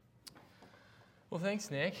Well,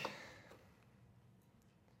 thanks, Nick.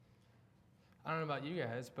 I don't know about you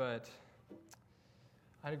guys, but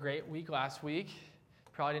I had a great week last week.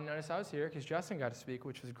 Probably didn't notice I was here because Justin got to speak,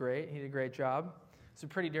 which was great. He did a great job. It's a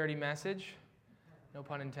pretty dirty message, no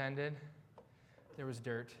pun intended. There was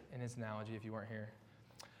dirt in his analogy if you weren't here.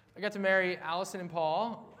 I got to marry Allison and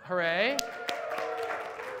Paul. Hooray.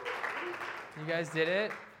 You guys did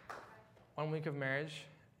it. 1 week of marriage.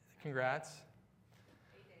 Congrats.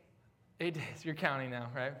 8 days. You're counting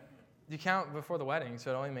now, right? You count before the wedding,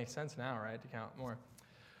 so it only makes sense now, right, to count more.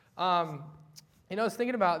 I was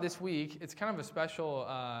thinking about this week. It's kind of a special,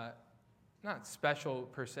 not special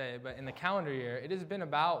per se, but in the calendar year, it has been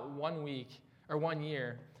about 1 week or 1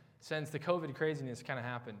 year since the COVID craziness kind of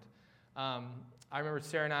happened. I remember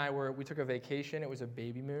Sarah and I we took a vacation. It was a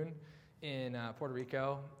baby moon in Puerto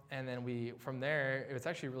Rico, and then from there, it was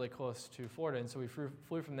actually really close to Florida, and so we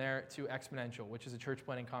flew from there to Exponential, which is a church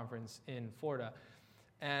planting conference in Florida.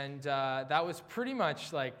 And that was pretty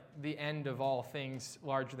much like the end of all things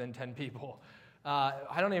larger than 10 people.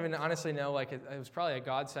 I don't even honestly know, it was probably a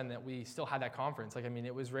godsend that we still had that conference.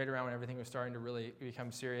 It was right around when everything was starting to really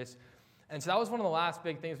become serious. And so that was one of the last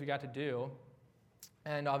big things we got to do.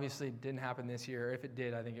 And obviously it didn't happen this year. If it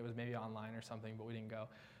did, I think it was maybe online or something, but we didn't go.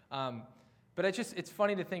 But it's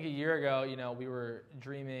funny to think a year ago, we were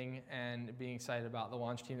dreaming and being excited about the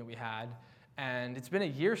launch team that we had. And it's been a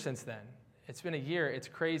year since then. It's been a year. It's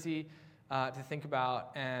crazy to think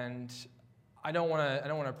about, and I don't want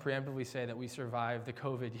to preemptively say that we survived the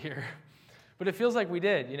COVID year, but it feels like we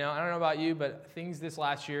did. I don't know about you, but things this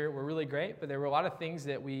last year were really great. But there were a lot of things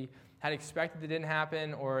that we had expected that didn't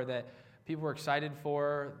happen, or that people were excited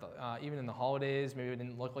for, even in the holidays. Maybe it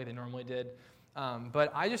didn't look like they normally did.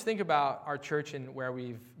 But I just think about our church and where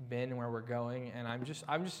we've been and where we're going, and I'm just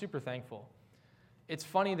super thankful. It's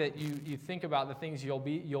funny that you think about the things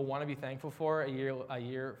you'll want to be thankful for a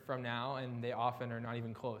year from now, and they often are not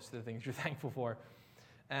even close to the things you're thankful for.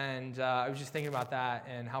 And I was just thinking about that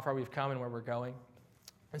and how far we've come and where we're going.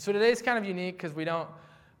 And so today's kind of unique because we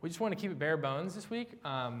just want to keep it bare bones this week.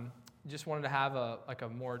 Just wanted to have a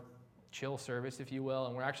more chill service, if you will,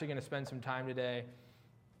 and we're actually going to spend some time today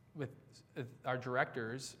with our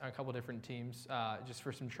directors on a couple different teams just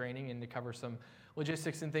for some training and to cover some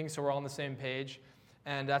logistics and things so we're all on the same page.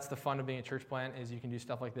 And that's the fun of being a church plant, is you can do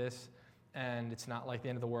stuff like this, and it's not like the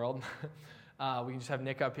end of the world. We can just have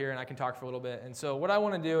Nick up here, and I can talk for a little bit. And so what I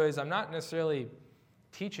want to do is, I'm not necessarily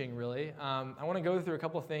teaching, really. I want to go through a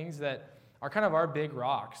couple of things that are kind of our big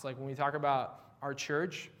rocks. Like when we talk about our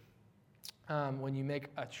church, when you make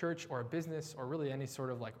a church or a business or really any sort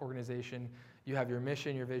of organization, you have your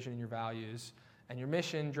mission, your vision, and your values. And your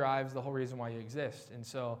mission drives the whole reason why you exist. And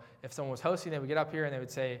so if someone was hosting, they would get up here and they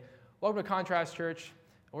would say, "Welcome to Contrast Church.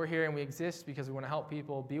 We're here and we exist because we want to help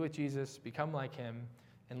people be with Jesus, become like him,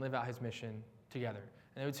 and live out his mission together."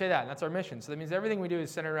 And they would say that, and that's our mission. So that means everything we do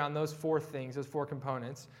is centered around those four things, those four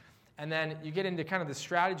components. And then you get into kind of the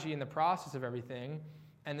strategy and the process of everything.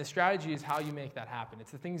 And the strategy is how you make that happen.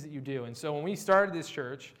 It's the things that you do. And so when we started this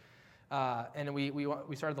church, and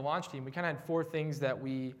we started the launch team, we kind of had four things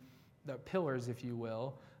the pillars, if you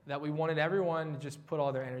will, that we wanted everyone to just put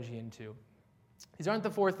all their energy into. These aren't the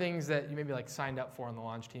four things that you maybe signed up for on the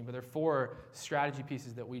launch team, but they're four strategy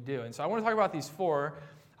pieces that we do. And so I want to talk about these four.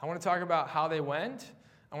 I want to talk about how they went.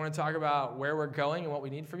 I want to talk about where we're going and what we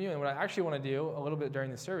need from you. And what I actually want to do a little bit during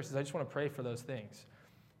the service is I just want to pray for those things.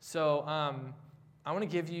 So I want to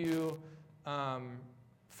give you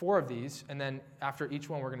four of these, and then after each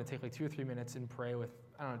one, we're going to take 2 or 3 minutes and pray with,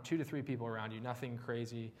 2 to 3 people around you, nothing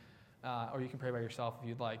crazy. Or you can pray by yourself if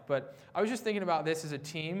you'd like. But I was just thinking about this as a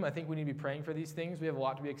team. I think we need to be praying for these things. We have a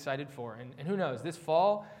lot to be excited for. And who knows, this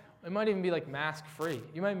fall, it might even be mask-free.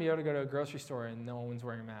 You might be able to go to a grocery store and no one's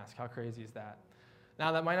wearing a mask. How crazy is that?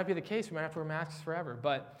 Now, that might not be the case. We might have to wear masks forever.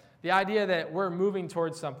 But the idea that we're moving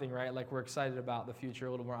towards something, right, we're excited about the future, a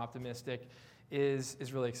little more optimistic, is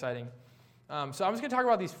really exciting. So I'm just going to talk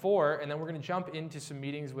about these four, and then we're going to jump into some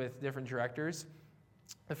meetings with different directors.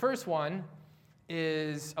 The first one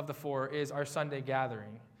of the four is our Sunday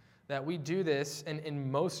gathering. That we do this,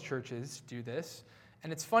 and most churches do this.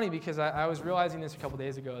 And it's funny because I was realizing this a couple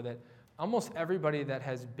days ago that almost everybody that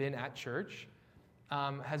has been at church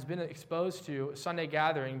has been exposed to Sunday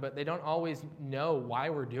gathering, but they don't always know why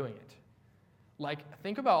we're doing it.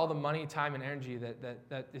 Think about all the money, time, and energy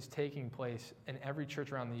that is taking place in every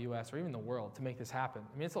church around the U.S. or even the world to make this happen.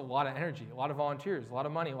 It's a lot of energy, a lot of volunteers, a lot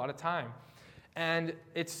of money, a lot of time. And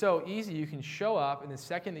it's so easy. You can show up, and the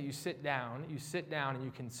second that you sit down and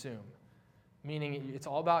you consume. Meaning it's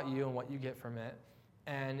all about you and what you get from it.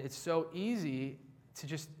 And it's so easy to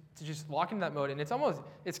just just lock into that mode. And it's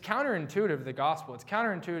counterintuitive to the gospel. It's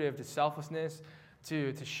counterintuitive to selflessness,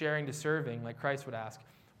 to sharing, to serving, like Christ would ask.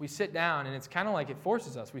 We sit down, and it's kind of like it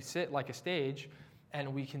forces us. We sit like a stage,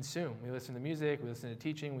 and we consume. We listen to music, we listen to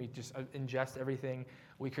teaching, we just ingest everything.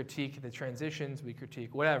 We critique the transitions, we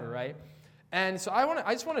critique whatever, right? And so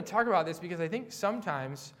I just want to talk about this because I think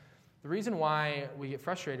sometimes the reason why we get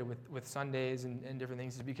frustrated with Sundays and different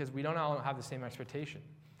things is because we don't all have the same expectation.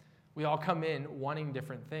 We all come in wanting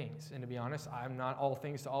different things. And to be honest, I'm not all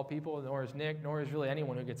things to all people, nor is Nick, nor is really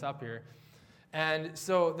anyone who gets up here. And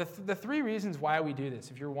so the three reasons why we do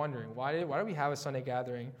this, if you're wondering, why do we have a Sunday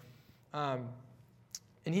gathering?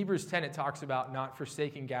 In Hebrews 10, it talks about not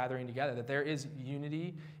forsaking gathering together, that there is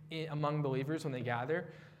unity among believers when they gather.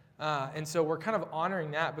 And so we're kind of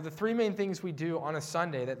honoring that. But the three main things we do on a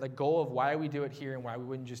Sunday, that the goal of why we do it here and why we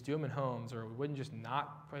wouldn't just do them in homes or we wouldn't just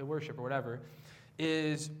not play worship or whatever,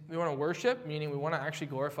 is we want to worship, meaning we want to actually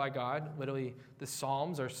glorify God. Literally, the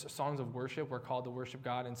Psalms are songs of worship. We're called to worship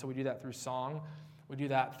God. And so we do that through song. We do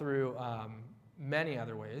that through many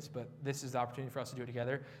other ways, but this is the opportunity for us to do it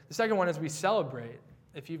together. The second one is we celebrate.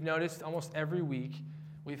 If you've noticed, almost every week,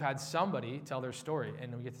 we've had somebody tell their story,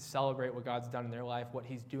 and we get to celebrate what God's done in their life, what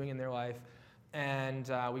he's doing in their life,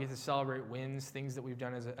 and we get to celebrate wins, things that we've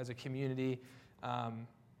done as a community, and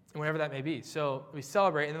whatever that may be. So we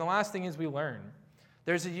celebrate, and then the last thing is we learn.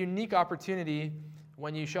 There's a unique opportunity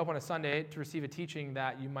when you show up on a Sunday to receive a teaching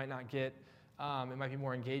that you might not get. It might be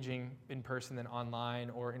more engaging in person than online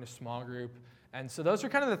or in a small group. And so those are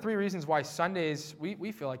kind of the three reasons why Sundays,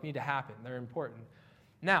 we feel like need to happen. They're important.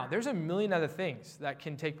 Now, there's a million other things that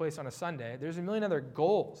can take place on a Sunday. There's a million other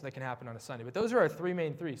goals that can happen on a Sunday. But those are our three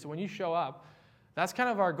main three. So when you show up, that's kind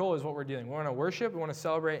of our goal is what we're doing. We want to worship, we want to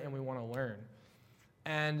celebrate, and we want to learn.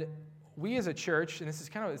 And we as a church, and this is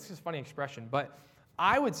a funny expression, but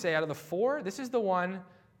I would say out of the four, this is the one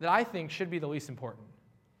that I think should be the least important.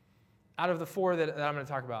 Out of the four that I'm going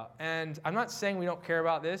to talk about. And I'm not saying we don't care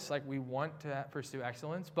about this, like we want to pursue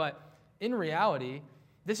excellence, but in reality,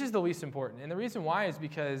 this is the least important. And the reason why is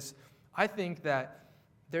because I think that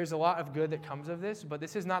there's a lot of good that comes of this, but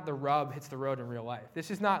this is not the rub hits the road in real life.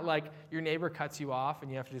 This is not like your neighbor cuts you off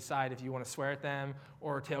and you have to decide if you want to swear at them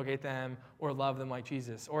or tailgate them or love them like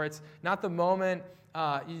Jesus. Or it's not the moment,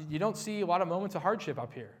 you don't see a lot of moments of hardship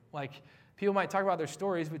up here. Like people might talk about their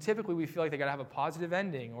stories, but typically we feel like they got to have a positive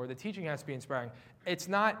ending or the teaching has to be inspiring. It's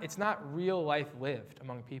not real life lived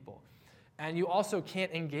among people. And you also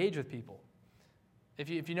can't engage with people.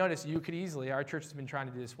 If you notice, you could easily, our church has been trying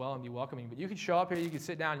to do this well and be welcoming, but you could show up here, you could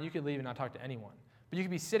sit down, and you could leave and not talk to anyone. But you could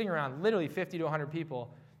be sitting around literally 50 to 100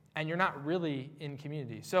 people, and you're not really in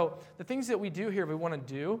community. So the things that we do here, we want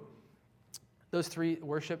to do, those three,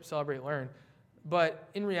 worship, celebrate, learn. But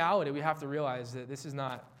in reality, we have to realize that this is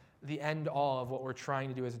not the end all of what we're trying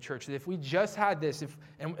to do as a church. That if we just had this,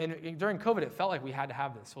 and during COVID, it felt like we had to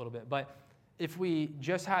have this a little bit, but if we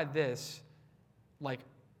just had this, like,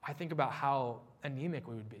 I think about how anemic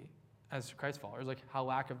we would be as Christ followers, like how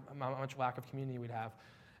much lack of community we'd have.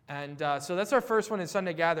 And so that's our first one in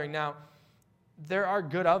Sunday gathering. Now, there are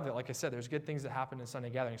good of it. Like I said, there's good things that happen in Sunday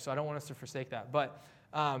gathering, so I don't want us to forsake that. But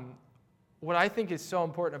what I think is so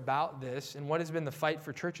important about this, and what has been the fight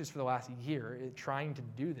for churches for the last year, trying to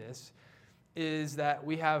do this, is that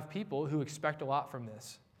we have people who expect a lot from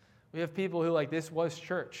this. We have people who, like, this was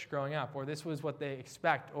church growing up, or this was what they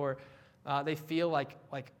expect, or they feel like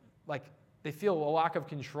they feel a lack of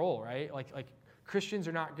control, right? Like Christians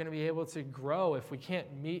are not going to be able to grow if we can't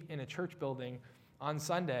meet in a church building on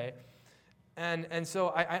Sunday. And so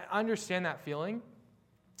I understand that feeling.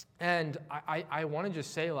 And I want to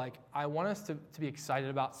just say, like, I want us to be excited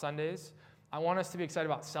about Sundays. I want us to be excited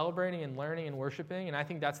about celebrating and learning and worshiping. And I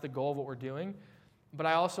think that's the goal of what we're doing. But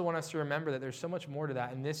I also want us to remember that there's so much more to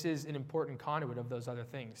that. And this is an important conduit of those other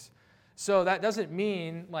things. So that doesn't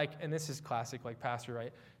mean, like, and this is classic, like pastor,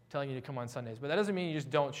 right? Telling you to come on Sundays. But that doesn't mean you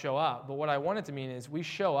just don't show up. But what I want it to mean is we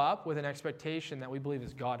show up with an expectation that we believe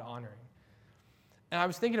is God-honoring. And I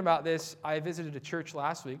was thinking about this. I visited a church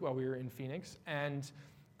last week while we were in Phoenix, and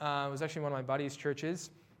it was actually one of my buddy's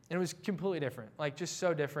churches, and it was completely different, like just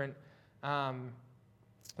so different. In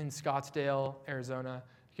Scottsdale, Arizona,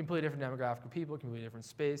 completely different demographic of people, completely different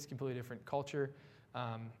space, completely different culture.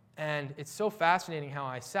 And it's so fascinating how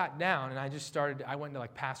I sat down and I went into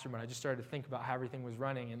like pastor mode. I just started to think about how everything was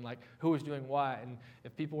running and like who was doing what and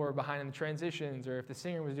if people were behind in the transitions or if the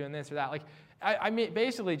singer was doing this or that. Like I mean,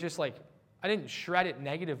 basically just like, I didn't shred it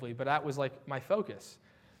negatively, but that was like my focus.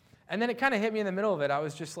 And then it kind of hit me in the middle of it. I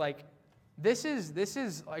was just like, this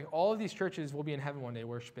is like all of these churches will be in heaven one day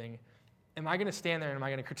worshiping. Am I going to stand there and am I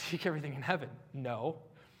going to critique everything in heaven? No.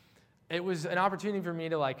 it was an opportunity for me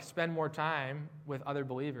to like spend more time with other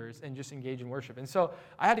believers and just engage in worship. And so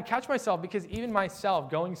I had to catch myself because even myself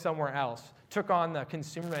going somewhere else took on the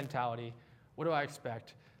consumer mentality. What do I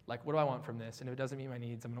expect? Like, what do I want from this? And if it doesn't meet my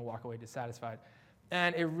needs, I'm going to walk away dissatisfied.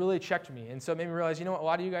 And it really checked me. And so it made me realize, you know what, a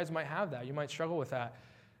lot of you guys might have that. You might struggle with that.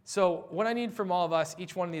 So what I need from all of us,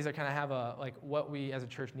 each one of these I kind of have a, like what we as a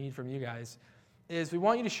church need from you guys, is we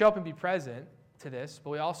want you to show up and be present to this, but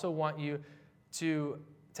we also want you to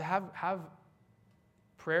have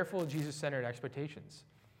prayerful, Jesus-centered expectations.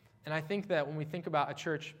 And I think that when we think about a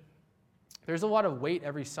church, there's a lot of weight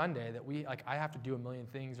every Sunday that I have to do a million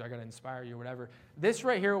things, or I got to inspire you, or whatever. This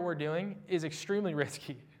right here, what we're doing, is extremely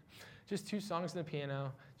risky. Just 2 songs on the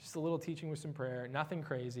piano, just a little teaching with some prayer, nothing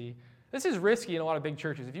crazy. This is risky in a lot of big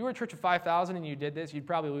churches. If you were a church of 5,000 and you did this, you'd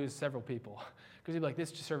probably lose several people because you'd be like, this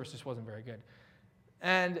service just wasn't very good.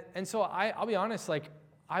 And so I'll be honest, like,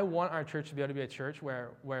 I want our church to be able to be a church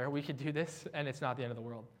where we could do this and it's not the end of the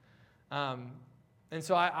world. And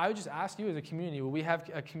so I would just ask you as a community, will we have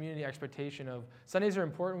a community expectation of Sundays are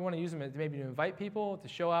important. We want to use them maybe to invite people, to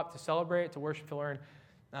show up, to celebrate, to worship, to learn,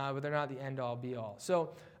 but they're not the end-all, be-all. So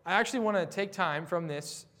I actually want to take time from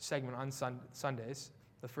this segment on Sundays,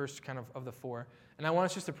 the first kind of the 4, and I want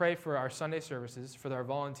us just to pray for our Sunday services, for our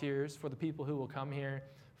volunteers, for the people who will come here,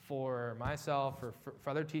 for myself, for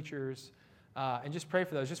other teachers, and just pray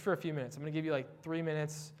for those just for a few minutes. I'm going to give you like 3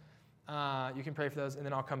 minutes. You can pray for those, and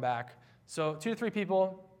then I'll come back. So 2 to 3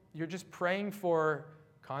 people, you're just praying for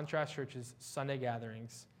Contrast Church's Sunday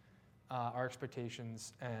gatherings, our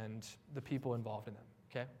expectations, and the people involved in them,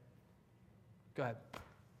 okay? Go ahead.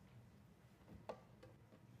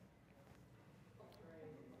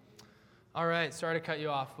 All right, sorry to cut you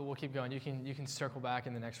off, but we'll keep going. You can circle back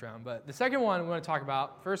in the next round. But the second one we want to talk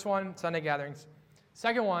about, first one, Sunday gatherings.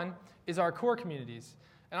 Second one is our core communities.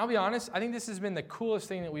 And I'll be honest, I think this has been the coolest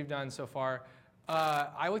thing that we've done so far.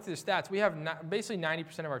 I looked at the stats. We have basically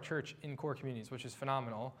 90% of our church in core communities, which is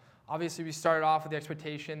phenomenal. Obviously, we started off with the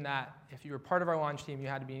expectation that if you were part of our launch team, you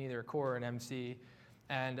had to be in either a core or an MC.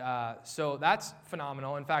 And so that's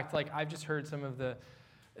phenomenal. In fact, like I've just heard some of the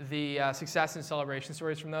success and celebration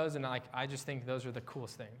stories from those, and I just think those are the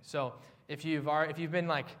coolest thing. So if you've been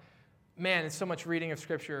like, man, it's so much reading of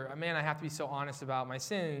Scripture, man, I have to be so honest about my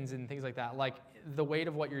sins and things like that, like the weight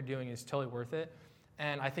of what you're doing is totally worth it.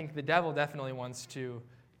 And I think the devil definitely wants to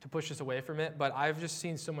push us away from it, but I've just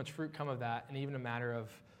seen so much fruit come of that, and even a matter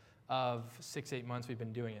of 6-8 months we've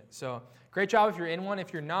been doing it. So great job if you're in one.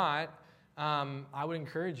 If you're not, I would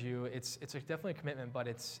encourage you. It's definitely a commitment, but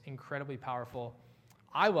it's incredibly powerful.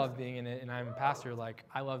 I love being in it, and I'm a pastor. Like,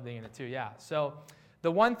 I love being in it too, yeah. So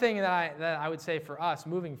the one thing that I would say for us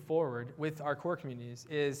moving forward with our core communities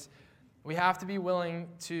is we have to be willing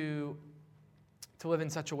to live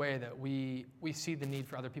in such a way that we see the need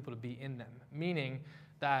for other people to be in them, meaning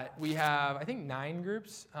that we have, I think, 9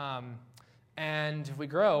 groups, and if we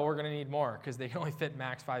grow, we're going to need more because they can only fit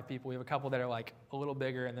max 5 people. We have a couple that are like a little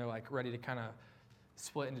bigger, and they're like ready to kind of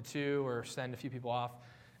split into 2 or send a few people off.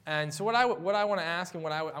 And so what I want to ask and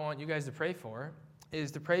what I want you guys to pray for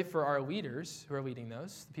is to pray for our leaders who are leading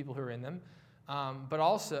those, the people who are in them, but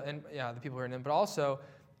also, the people who are in them, but also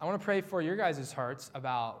I want to pray for your guys' hearts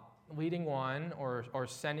about leading one or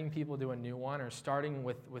sending people to a new one or starting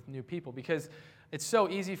with new people, because it's so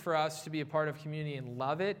easy for us to be a part of community and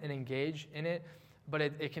love it and engage in it, but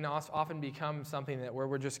it can also often become something that where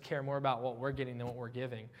we just care more about what we're getting than what we're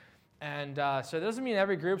giving. And so it doesn't mean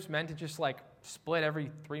every group's meant to just like split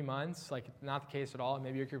every 3 months, like not the case at all.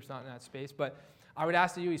 Maybe your group's not in that space, but I would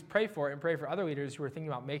ask that you always pray for it and pray for other leaders who are thinking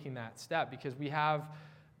about making that step, because we have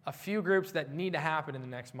a few groups that need to happen in the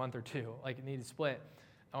next month or 2, like need to split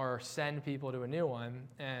or send people to a new one.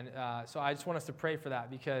 And so I just want us to pray for that,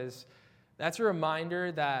 because that's a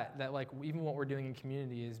reminder that like even what we're doing in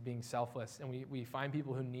community is being selfless, and we find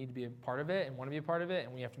people who need to be a part of it and want to be a part of it,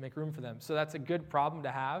 and we have to make room for them. So that's a good problem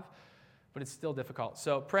to have, but it's still difficult.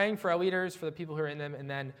 So praying for our leaders, for the people who are in them, and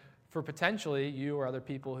then for potentially you or other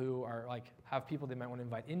people who are like have people they might want to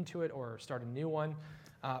invite into it or start a new one,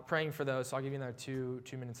 praying for those. So I'll give you another two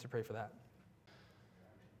minutes to pray for that.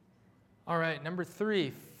 All right, number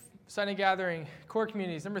 3, Sunday gathering, core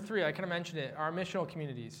communities. Number 3, I kind of mentioned it, our missional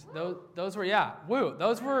communities. Those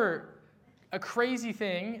were a crazy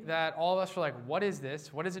thing that all of us were like, what is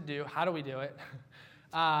this? What does it do? How do we do it?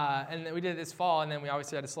 And then we did it this fall, and then we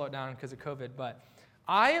obviously had to slow it down because of COVID. But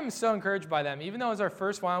I am so encouraged by them. Even though it was our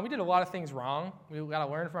first one, we did a lot of things wrong. We got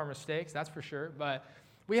to learn from our mistakes, that's for sure. But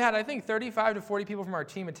we had, I think, 35 to 40 people from our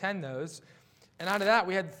team attend those. And out of that,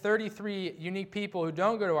 we had 33 unique people who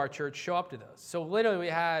don't go to our church show up to those. So literally, we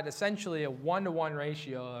had essentially a 1-to-1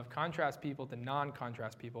 ratio of contrast people to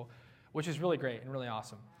non-contrast people, which is really great and really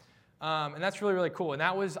awesome. And that's really, really cool. And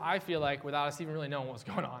that was, I feel like, without us even really knowing what was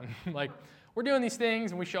going on. Like, we're doing these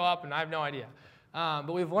things, and we show up, and I have no idea.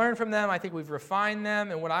 But we've learned from them. I think we've refined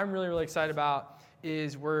them. And what I'm really, really excited about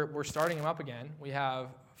is we're starting them up again. We have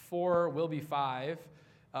 4, will be 5,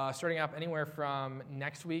 starting up anywhere from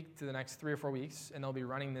next week to the next 3 or 4 weeks. And they'll be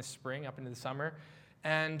running this spring up into the summer.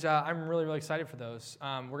 And I'm really, really excited for those.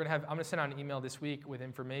 I'm going to send out an email this week with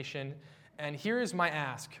information. And here is my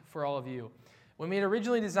ask for all of you. When we had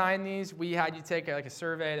originally designed these, we had you take a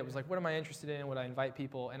survey that was like, what am I interested in? Would I invite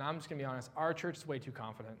people? And I'm just going to be honest, our church is way too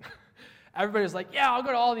confident. Everybody's like, yeah, I'll go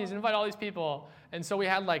to all these and invite all these people. And so we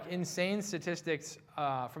had like insane statistics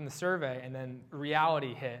from the survey, and then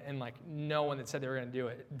reality hit, and like no one that said they were going to do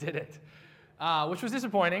it did it, which was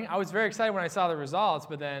disappointing. I was very excited when I saw the results,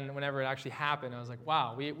 but then whenever it actually happened, I was like,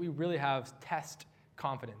 wow, we really have test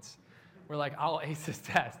confidence. We're like, I'll ace this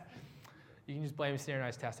test. You can just blame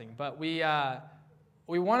standardized testing. But we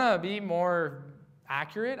want to be more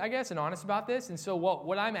accurate, I guess, and honest about this. And so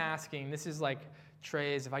what I'm asking, this is like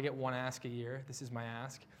Trey's, if I get one ask a year, this is my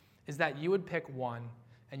ask, is that you would pick one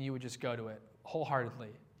and you would just go to it wholeheartedly.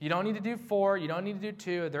 You don't need to do 4. You don't need to do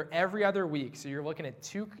 2. They're every other week. So you're looking at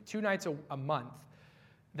two nights a month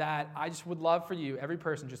that I just would love for you, every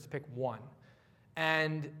person, just to pick one.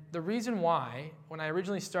 And the reason why, when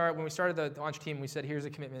we started the launch team, we said, here's the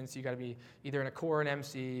commitments. You got to be either in a core and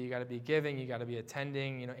MC, you got to be giving, you got to be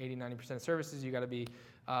attending, 80, 90% of services, you got to be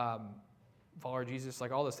follower of Jesus,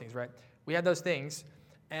 like all those things, right? We had those things,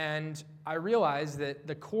 and I realized that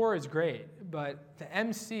the core is great, but the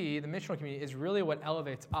MC, the missional community, is really what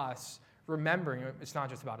elevates us, remembering it's not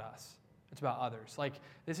just about us, it's about others. Like,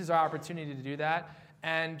 this is our opportunity to do that,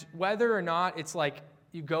 and whether or not it's like,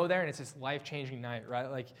 you go there and it's this life-changing night,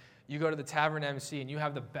 right? Like, you go to the Tavern MC and you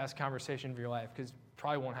have the best conversation of your life, because it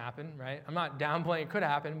probably won't happen, right? I'm not downplaying it could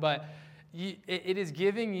happen, but it is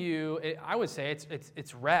giving you, I would say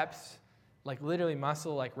it's reps, like literally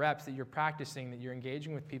muscle, like reps that you're practicing, that you're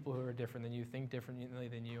engaging with people who are different than you, think differently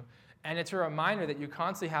than you. And it's a reminder that you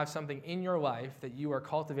constantly have something in your life that you are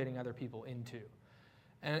cultivating other people into.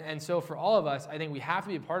 And so for all of us, I think we have to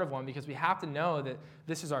be a part of one, because we have to know that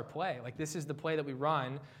this is our play. Like, this is the play that we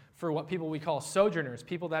run for what we call sojourners,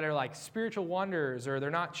 people that are like spiritual wanderers, or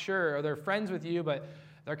they're not sure, or they're friends with you, but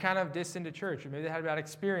they're kind of distant to church, or maybe they had a bad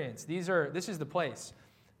experience. This is the place.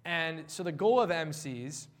 And so the goal of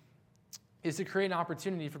MCs is to create an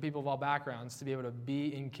opportunity for people of all backgrounds to be able to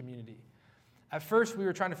be in community. At first, we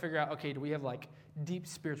were trying to figure out, okay, do we have like deep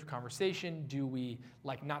spiritual conversation? Do we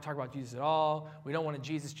like not talk about Jesus at all? We don't want to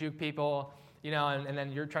Jesus juke people, and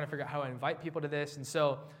then you're trying to figure out how to invite people to this. And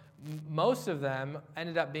so most of them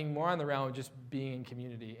ended up being more on the realm of just being in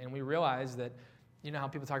community. And we realized that, how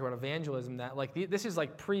people talk about evangelism, that like this is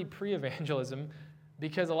like pre-evangelism,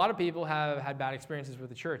 because a lot of people have had bad experiences with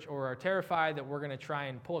the church, or are terrified that we're going to try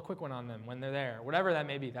and pull a quick one on them when they're there, whatever that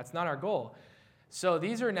may be. That's not our goal. So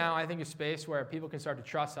these are now, I think, a space where people can start to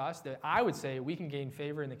trust us, that I would say we can gain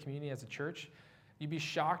favor in the community as a church. You'd be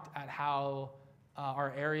shocked at how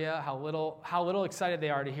our area, how little excited they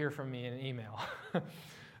are to hear from me in an email.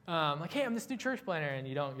 Like, hey, I'm this new church planner, and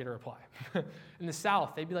you don't get a reply. In the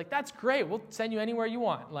South, they'd be like, that's great. We'll send you anywhere you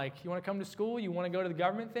want. Like, you want to come to school? You want to go to the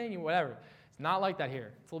government thing? Whatever. It's not like that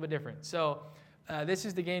here. It's a little bit different. So this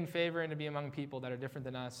is to gain favor and to be among people that are different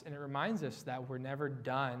than us. And it reminds us that we're never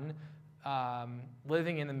done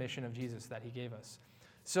living in the mission of Jesus that he gave us.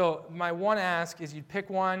 So my one ask is you'd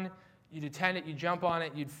pick one, you'd attend it, you'd jump on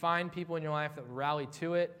it, you'd find people in your life that rally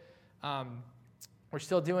to it. We're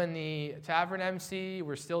still doing the Tavern MC.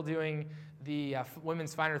 We're still doing the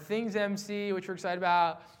Women's Finer Things MC, which we're excited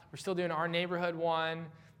about. We're still doing our neighborhood one,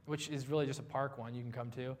 which is really just a park one you can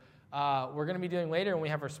come to. We're going to be doing later, when we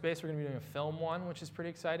have our space, we're going to be doing a film one, which is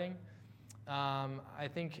pretty exciting. I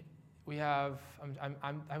think we have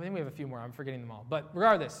a few more. I'm forgetting them all. But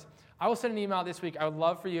regardless, I will send an email this week. I would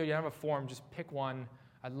love for you, you have a form, just pick one.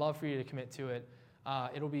 I'd love for you to commit to it.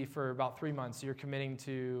 It'll be for about 3 months. So you're committing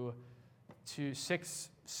to six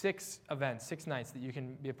events, 6 nights that you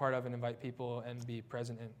can be a part of and invite people and be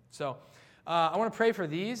present in. So I want to pray for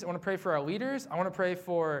these. I want to pray for our leaders. I want to pray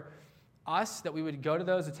for us, that we would go to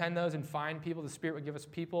those, attend those, and find people. The Spirit would give us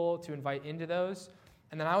people to invite into those.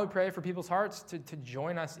 And then I would pray for people's hearts to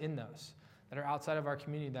join us in those that are outside of our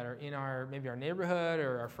community, that are in maybe our neighborhood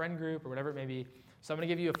or our friend group or whatever it may be. So I'm going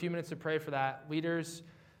to give you a few minutes to pray for that. Leaders,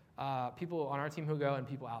 people on our team who go, and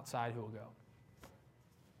people outside who will go.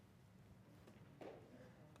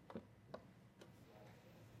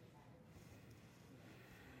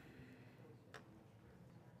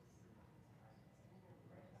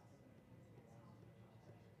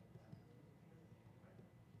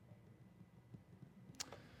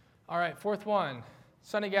 All right, fourth one,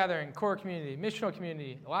 Sunday gathering, core community, missional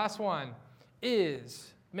community. The last one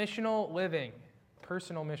is missional living,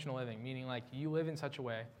 personal missional living, meaning like you live in such a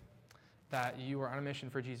way that you are on a mission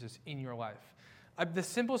for Jesus in your life. The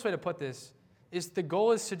simplest way to put this is the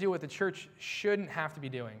goal is to do what the church shouldn't have to be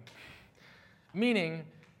doing. Meaning,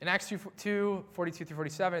 in Acts 2, 42 through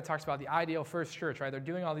 47, it talks about the ideal first church, right? They're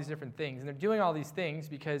doing all these different things. And they're doing all these things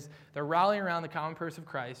because they're rallying around the common purpose of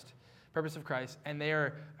Christ, and they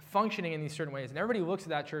are functioning in these certain ways. And everybody looks at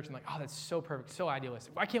that church and like, oh, that's so perfect, so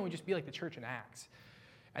idealistic. Why can't we just be like the church in Acts?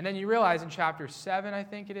 And then you realize in chapter 7, I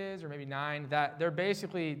think it is, or maybe 9, that they're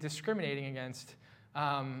basically discriminating against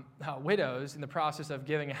widows in the process of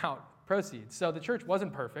giving out proceeds. So the church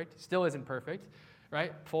wasn't perfect, still isn't perfect,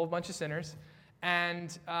 right? Full of a bunch of sinners.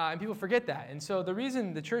 And people forget that. And so the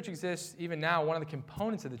reason the church exists even now, one of the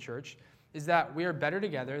components of the church, is that we are better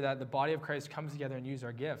together, that the body of Christ comes together and uses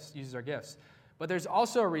our gifts. But there's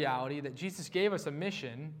also a reality that Jesus gave us a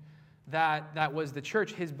mission that was the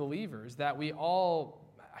church, his believers, that we all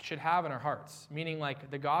should have in our hearts. Meaning like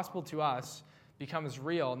the gospel to us becomes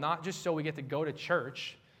real, not just so we get to go to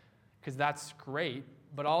church, because that's great,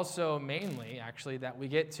 but also mainly, actually, that we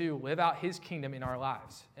get to live out his kingdom in our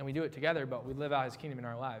lives. And we do it together, but we live out his kingdom in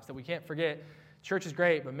our lives. That we can't forget, church is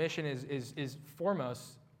great, but mission is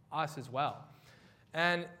foremost us as well.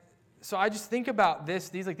 And so I just think about this.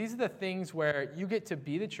 These are the things where you get to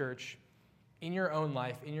be the church in your own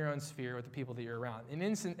life, in your own sphere, with the people that you're around. An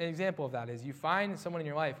example of that is you find someone in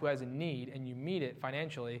your life who has a need, and you meet it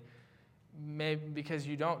financially, maybe because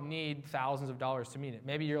you don't need thousands of dollars to meet it.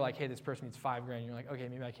 Maybe you're like, hey, this person needs $5,000. And you're like, okay,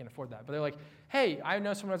 maybe I can't afford that. But they're like, hey, I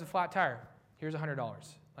know someone who has a flat tire. Here's $100.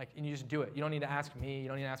 Like, and you just do it. You don't need to ask me. You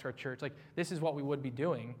don't need to ask our church. Like, this is what we would be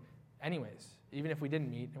doing anyways, even if we didn't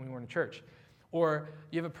meet and we weren't in church. Or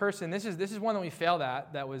you have a person, this is one that we failed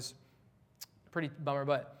at that was pretty bummer,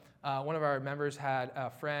 but one of our members had a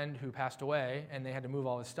friend who passed away, and they had to move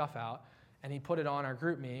all his stuff out, and he put it on our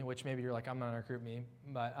GroupMe, which maybe you're like, I'm not on our GroupMe,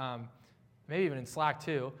 but maybe even in Slack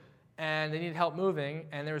too, and they needed help moving,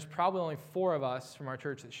 and there was probably only 4 of us from our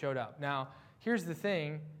church that showed up. Now, here's the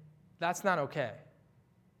thing, that's not okay.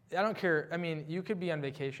 I don't care, I mean, you could be on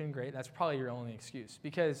vacation, great, that's probably your only excuse,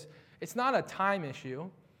 because it's not a time issue,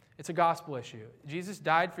 it's a gospel issue. Jesus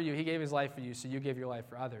died for you, he gave his life for you, so you give your life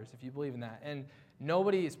for others, if you believe in that. And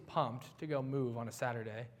nobody is pumped to go move on a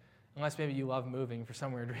Saturday, unless maybe you love moving for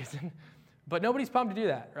some weird reason. But nobody's pumped to do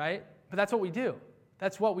that, right? But that's what we do.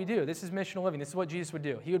 That's what we do. This is missional living. This is what Jesus would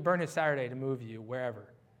do. He would burn his Saturday to move you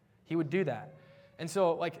wherever. He would do that. And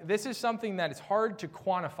so, like, this is something that is hard to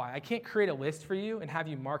quantify. I can't create a list for you and have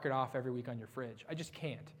you mark it off every week on your fridge. I just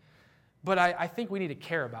can't. But I think we need to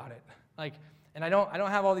care about it. Like, and I don't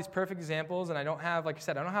have all these perfect examples, and I don't have, like I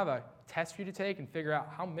said, I don't have a test for you to take and figure out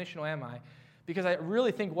how missional am I, because I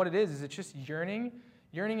really think what it is it's just yearning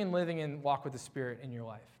and living and walk with the Spirit in your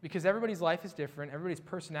life. Because everybody's life is different, everybody's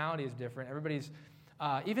personality is different, everybody's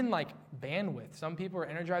even like bandwidth. Some people are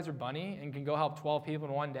Energizer Bunny and can go help 12 people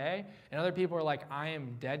in one day, and other people are like, I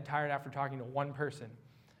am dead tired after talking to one person.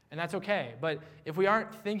 And that's okay. But if we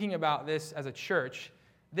aren't thinking about this as a church,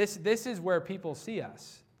 this is where people see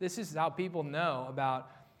us. This is how people know about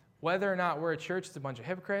whether or not we're a church that's a bunch of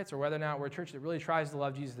hypocrites or whether or not we're a church that really tries to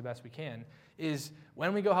love Jesus the best we can, is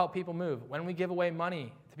when we go help people move, when we give away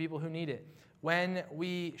money to people who need it, when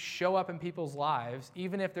we show up in people's lives,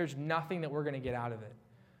 even if there's nothing that we're going to get out of it.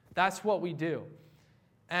 That's what we do.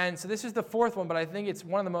 And so this is the 4th one, but I think it's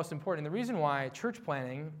one of the most important. And the reason why church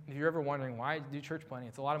planning, if you're ever wondering why do church planning,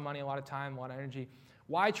 it's a lot of money, a lot of time, a lot of energy.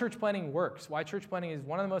 Why church planning works, why church planning is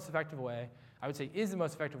one of the most effective way, I would say is the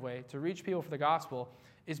most effective way to reach people for the gospel,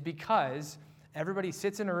 is because everybody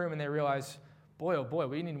sits in a room and they realize, boy, oh boy,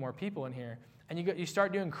 we need more people in here. And you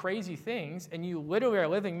start doing crazy things, and you literally are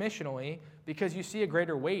living missionally because you see a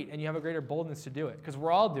greater weight and you have a greater boldness to do it. Because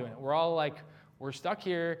we're all doing it. We're all like, we're stuck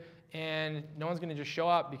here, and no one's going to just show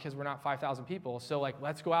up because we're not 5,000 people. So like,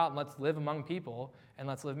 let's go out and let's live among people and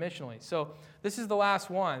let's live missionally. So this is the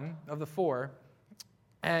last one of the 4,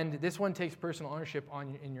 and this one takes personal ownership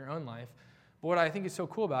in your own life. But what I think is so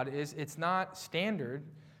cool about it is it's not standard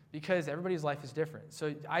because everybody's life is different.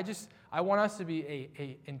 So I want us to be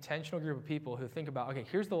a intentional group of people who think about, okay,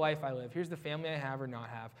 here's the life I live. Here's the family I have or not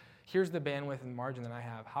have. Here's the bandwidth and margin that I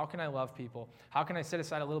have. How can I love people? How can I set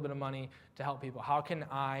aside a little bit of money to help people? How can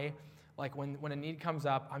I, like when a need comes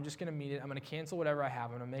up, I'm just going to meet it. I'm going to cancel whatever I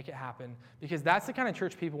have. I'm going to make it happen. Because that's the kind of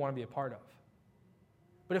church people want to be a part of.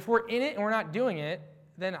 But if we're in it and we're not doing it,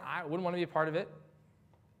 then I wouldn't want to be a part of it.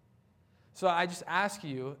 So I just ask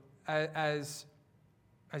you, as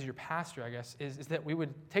your pastor, I guess, is that we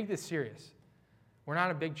would take this serious. We're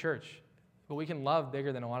not a big church, but we can love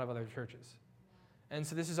bigger than a lot of other churches. And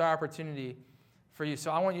so this is our opportunity for you.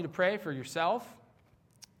 So I want you to pray for yourself.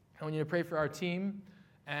 I want you to pray for our team.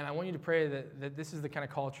 And I want you to pray that this is the kind of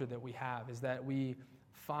culture that we have, is that we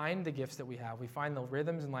find the gifts that we have. We find the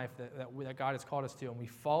rhythms in life that God has called us to, and we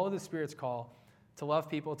follow the Spirit's call to love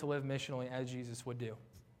people, to live missionally as Jesus would do.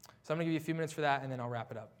 So I'm going to give you a few minutes for that, and then I'll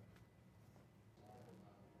wrap it up.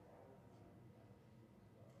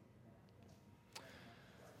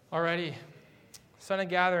 Alrighty. Sunday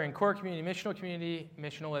gathering, core community,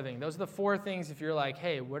 missional living. Those are the four things. If you're like,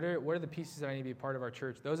 hey, what are the pieces that I need to be a part of our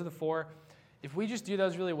church? Those are the four. If we just do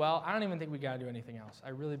those really well, I don't even think we got to do anything else. I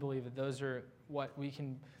really believe that those are what we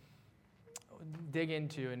can dig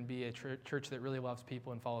into and be a church that really loves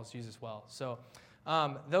people and follows Jesus well. So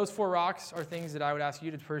those four rocks are things that I would ask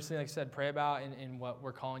you to personally, like I said, pray about in what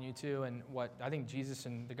we're calling you to, and what I think Jesus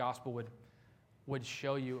and the gospel would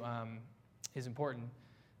show you is important.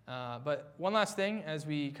 But one last thing as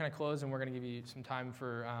we kind of close, and we're going to give you some time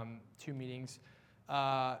for 2 meetings.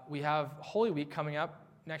 We have Holy Week coming up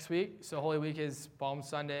next week. So Holy Week is Palm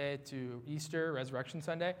Sunday to Easter, Resurrection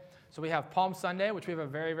Sunday. So we have Palm Sunday, which we have a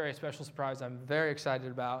very, very special surprise I'm very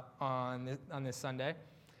excited about on this Sunday.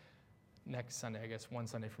 Next Sunday, I guess, 1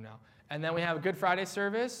 Sunday from now. And then we have a Good Friday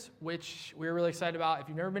service, which we're really excited about. If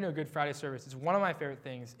you've never been to a Good Friday service, it's one of my favorite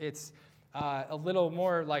things. It's a little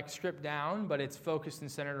more like stripped down, but it's focused and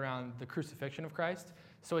centered around the crucifixion of Christ.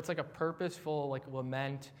 So it's like a purposeful like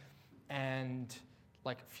lament and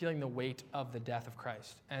like feeling the weight of the death of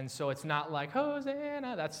Christ. And so it's not like,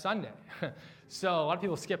 Hosanna, that's Sunday. So a lot of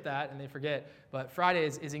people skip that and they forget. But Friday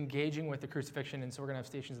is engaging with the crucifixion. And so we're going to have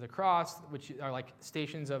Stations of the Cross, which are like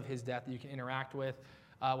stations of his death that you can interact with.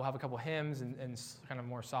 We'll have a couple hymns and kind of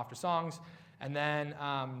more softer songs. And then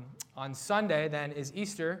on Sunday then is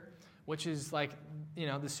Easter, which is like,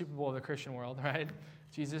 the Super Bowl of the Christian world, right?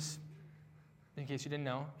 Jesus, in case you didn't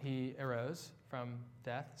know, he arose from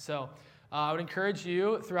death. So I would encourage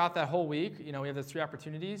you throughout that whole week, we have those 3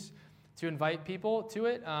 opportunities to invite people to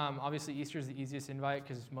it. Obviously, Easter is the easiest invite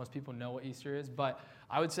because most people know what Easter is. But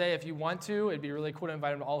I would say if you want to, it'd be really cool to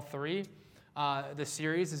invite them to all 3. The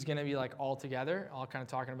series is going to be like all together, all kind of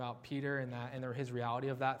talking about Peter and his reality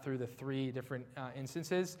of that through the 3 different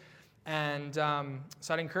instances. And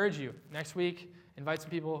so I'd encourage you, next week, invite some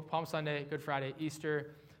people, Palm Sunday, Good Friday,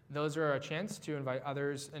 Easter. Those are a chance to invite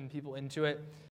others and people into it.